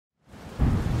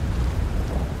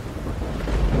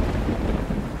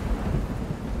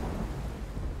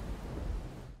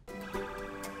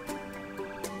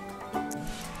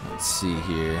Let's see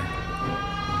here.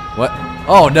 What?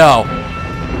 Oh no!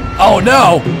 Oh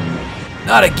no!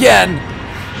 Not again!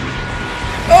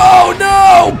 Oh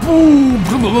no!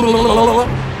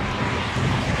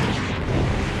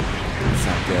 That's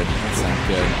not good. That's not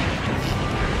good.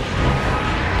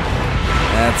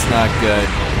 That's not good.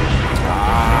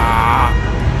 Ah!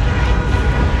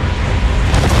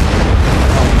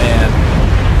 Oh man.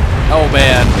 Oh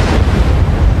man.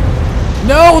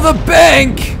 No, the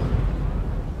bank!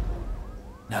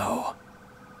 No.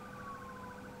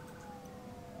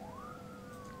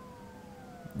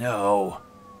 No.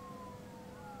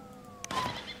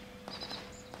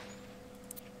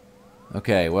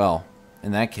 Okay, well,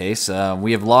 in that case,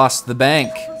 we have lost the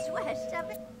bank.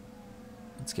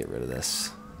 Let's get rid of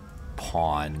this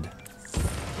pond.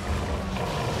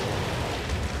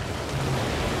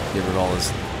 Get rid of all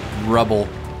this rubble.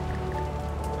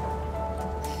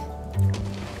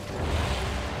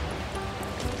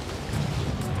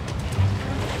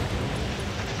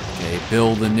 Okay,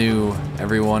 build anew.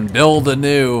 Everyone, build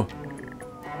anew.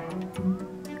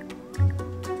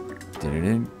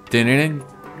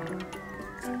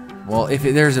 Well, if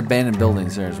there's abandoned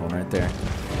buildings, there's one right there.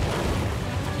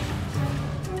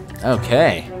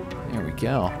 Okay, there we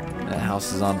go. That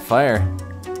house is on fire.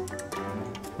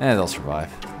 Eh, they'll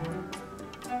survive.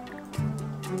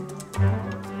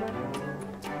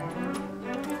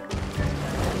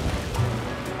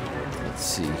 Let's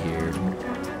see here.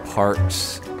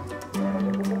 Parks.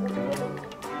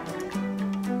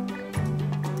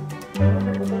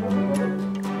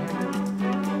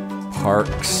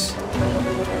 Parks.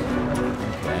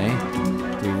 Okay.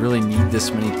 Do we really need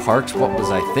this many parks? What was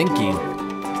I thinking?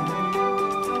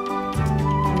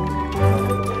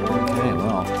 Okay,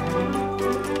 well.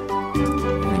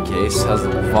 In any case, how's the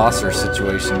Wasser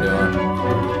situation doing?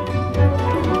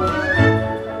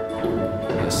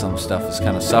 I guess some stuff is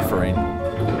kind of suffering.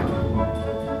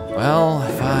 Well,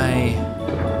 if I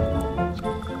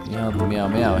yell the meow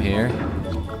meow here.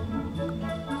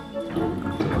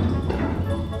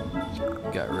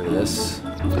 Got rid of this.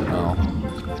 Oh.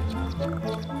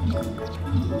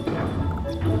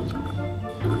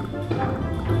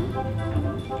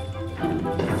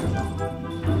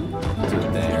 Do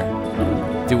it there.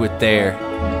 Do it there.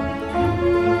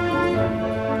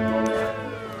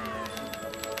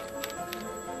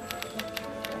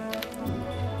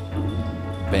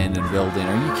 Abandoned building.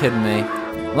 Are you kidding me?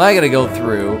 Well, I gotta go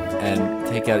through and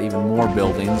take out even more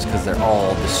buildings because they're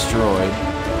all destroyed.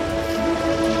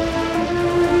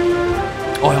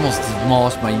 Oh, I almost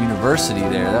demolished my university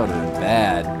there. That would have been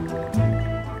bad.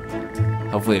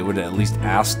 Hopefully it would have at least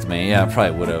asked me. Yeah, I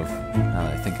probably would have, now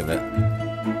that I think of it.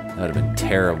 That would have been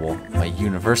terrible. My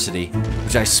university,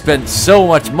 which I spent so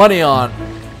much money on.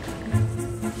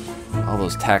 All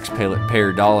those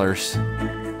taxpayer dollars.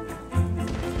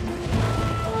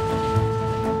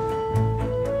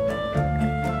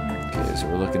 Okay, so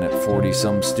we're looking at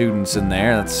 40-some students in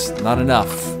there. That's not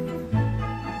enough.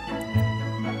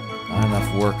 Not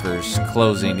enough workers.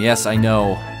 Closing. Yes, I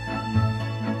know.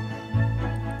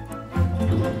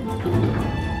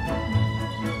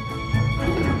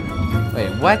 Wait,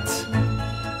 what?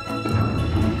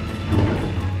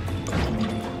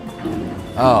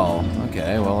 Oh,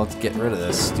 okay. Well, let's get rid of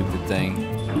this stupid thing.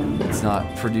 It's not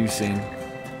producing.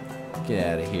 Get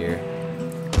out of here.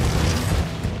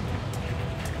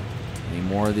 Any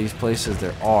more of these places?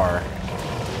 There are.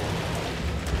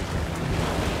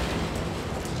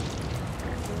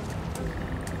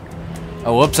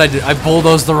 Oh, whoops, I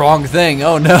bulldozed the wrong thing.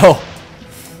 Oh, no.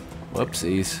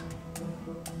 Whoopsies.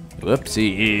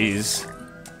 Whoopsies.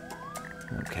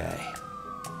 Okay.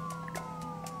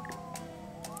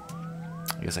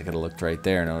 I guess I could have looked right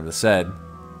there and I would have said.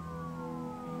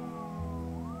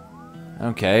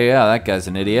 Okay, yeah, that guy's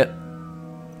an idiot.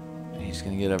 He's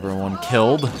gonna get everyone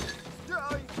killed.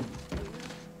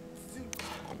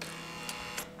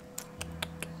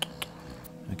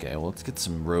 Okay, well, let's get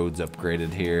some roads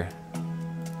upgraded here.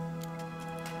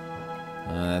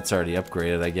 That's already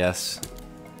upgraded, I guess.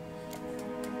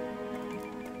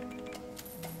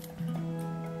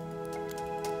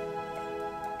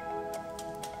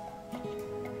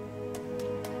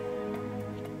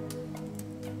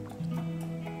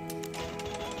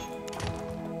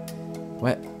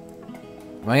 What?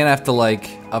 Am I gonna have to,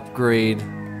 like, upgrade?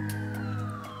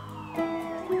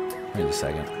 Wait a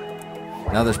second.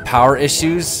 Now there's power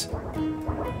issues?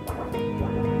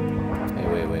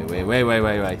 Wait.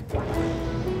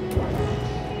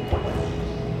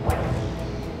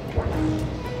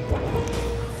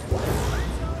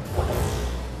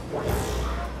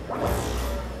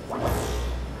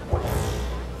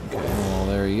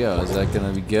 go. Is that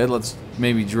gonna be good? Let's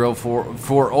maybe drill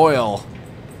for oil.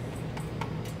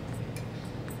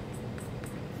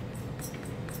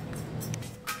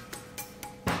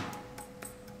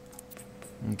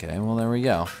 Okay, well there we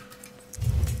go.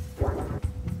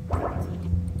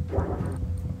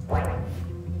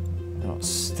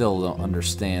 Still don't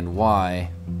understand why.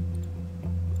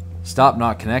 Stop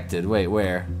not connected. Wait,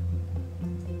 where?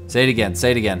 Say it again.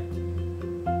 Say it again.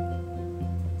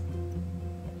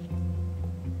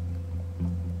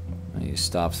 These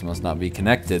stops must not be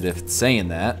connected if it's saying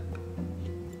that.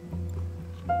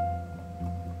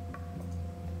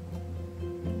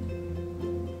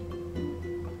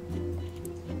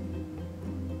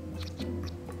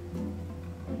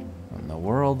 What in the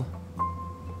world?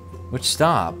 Which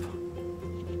stop?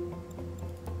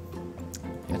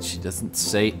 Yet she doesn't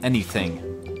say anything.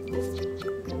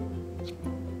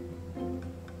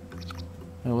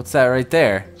 Oh, what's that right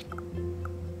there?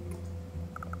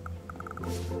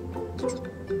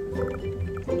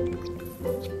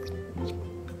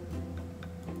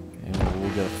 Okay, well,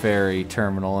 we'll get a ferry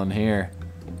terminal in here.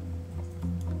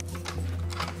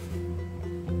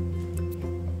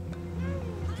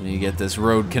 And you get this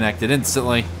road connected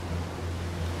instantly.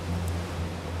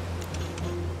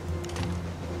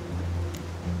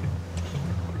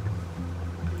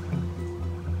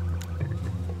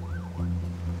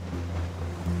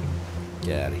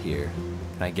 Get out of here.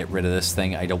 Can I get rid of this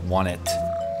thing? I don't want it.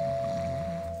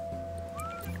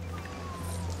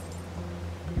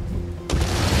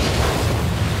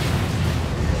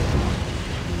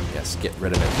 Yes, get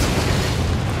rid of it.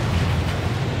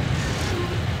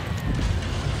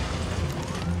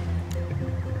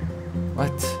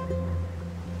 What?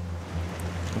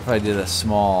 What if I did a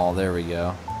small? There we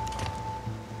go.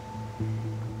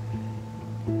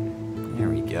 There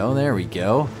we go, there we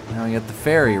go. Now we got the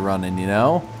ferry running, you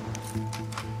know?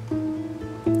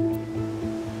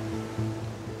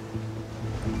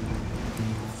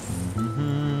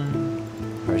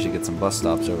 Probably should get some bus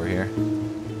stops over here.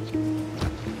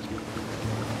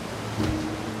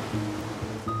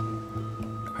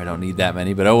 I don't need that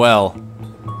many, but oh well.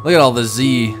 Look at all the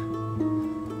Z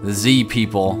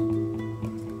people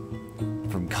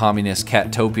from Communist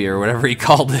Catopia or whatever he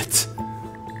called it.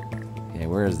 Okay,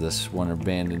 where is this one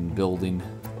abandoned building?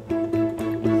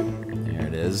 There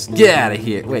it is. Get out of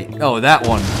here. Wait, oh, that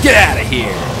one. Get out of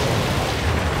here.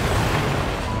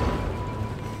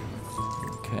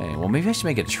 Okay, well, maybe I should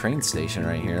make a train station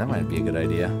right here. That might be a good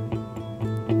idea.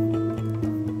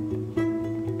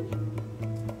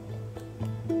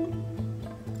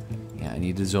 Yeah, I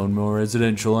need to zone more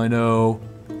residential, I know.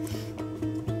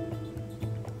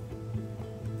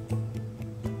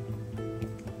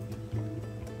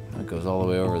 That goes all the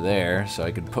way over there, so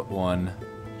I could put one.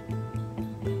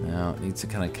 Now, it needs to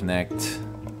kind of connect.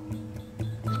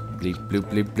 Bleep, bloop,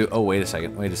 bleep, bloop. Oh, wait a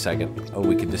second, wait a second. Oh,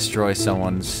 we could destroy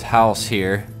someone's house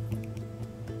here.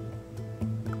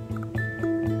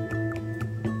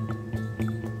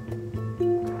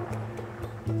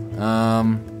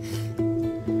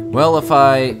 Well, if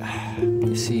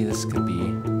you see, this could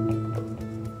be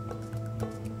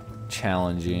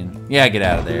challenging. Yeah, get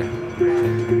out of there.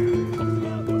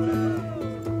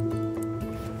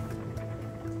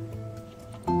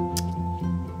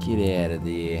 Get out of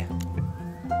there.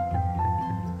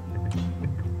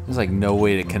 There's like no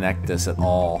way to connect this at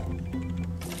all.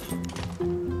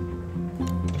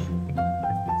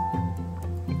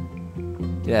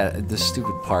 Yeah, this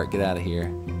stupid part. Get out of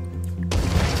here.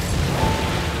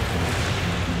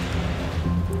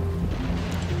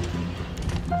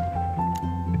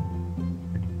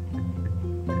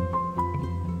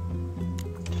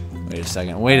 Wait a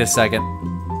second. Wait a second.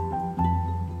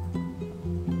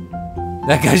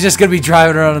 That guy's just gonna be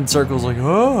driving around in circles like,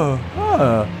 oh,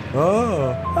 oh,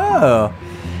 oh, oh.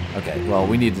 Okay, well,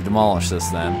 we need to demolish this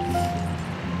then.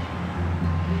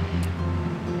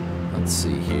 Let's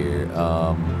see here.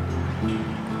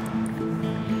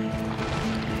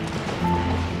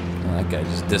 That guy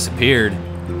just disappeared.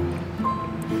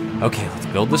 Okay, let's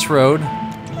build this road.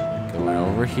 Going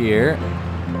over here.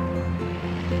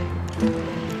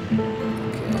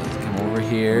 Okay, let's come over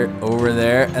here, over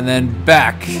there, and then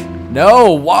back.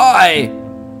 No, why?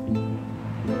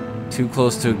 Too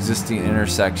close to existing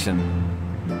intersection.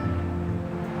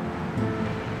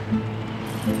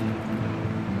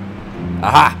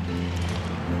 Aha!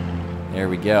 There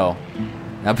we go.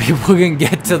 Now people can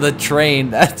get to the train.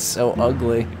 That's so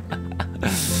ugly.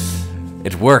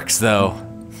 It works though.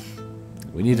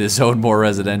 We need to zone more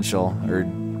residential. Or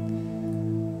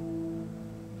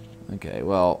okay,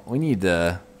 well, we need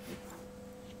to.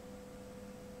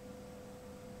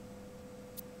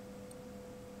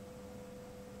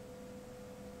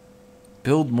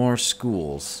 Build more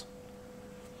schools.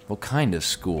 What kind of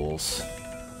schools?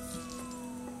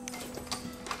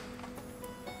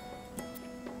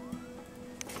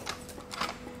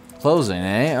 Closing,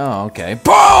 eh? Oh, okay.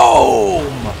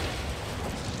 Boom!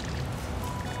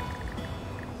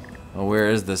 Oh, where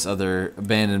is this other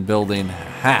abandoned building?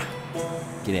 Ha!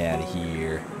 Get out of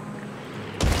here.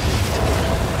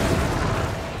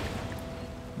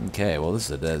 Okay, well, this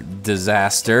is a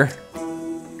disaster.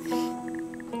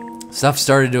 Stuff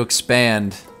started to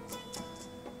expand.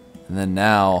 And then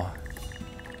now...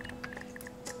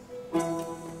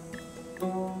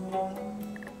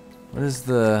 What is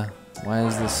the... Why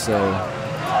is this so...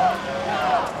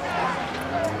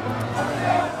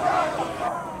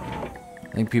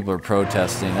 I think people are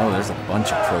protesting. Oh, there's a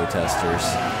bunch of protesters.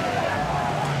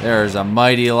 There's a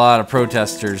mighty lot of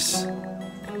protesters.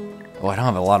 Oh, I don't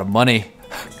have a lot of money.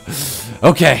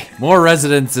 Okay, more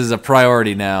residents is a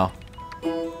priority now.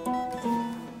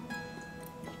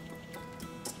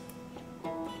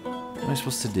 What am I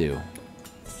supposed to do?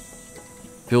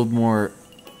 Build more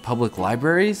public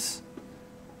libraries?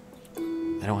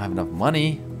 I don't have enough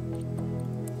money.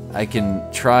 I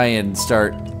can try and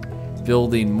start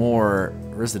building more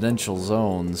residential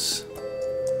zones.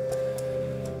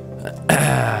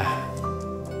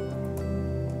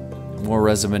 More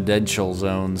residential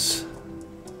zones.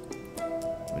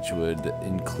 Which would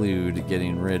include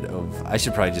getting rid of... I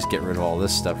should probably just get rid of all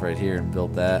this stuff right here and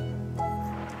build that.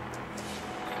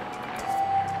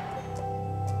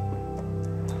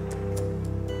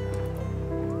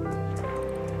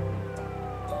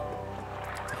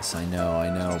 Yes, I know.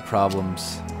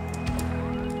 Problems.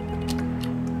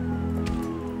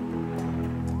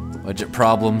 Budget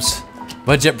problems.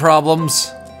 Budget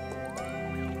problems.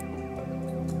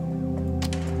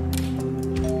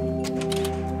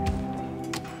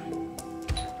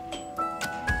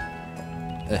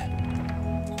 You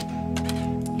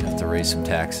have to raise some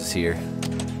taxes here.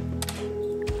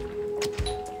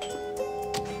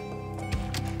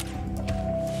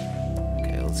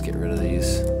 Okay, let's get rid of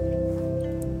these.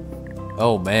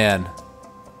 Oh, man.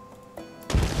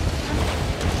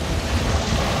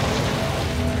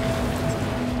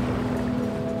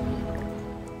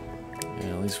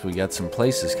 Yeah, at least we got some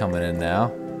places coming in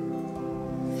now.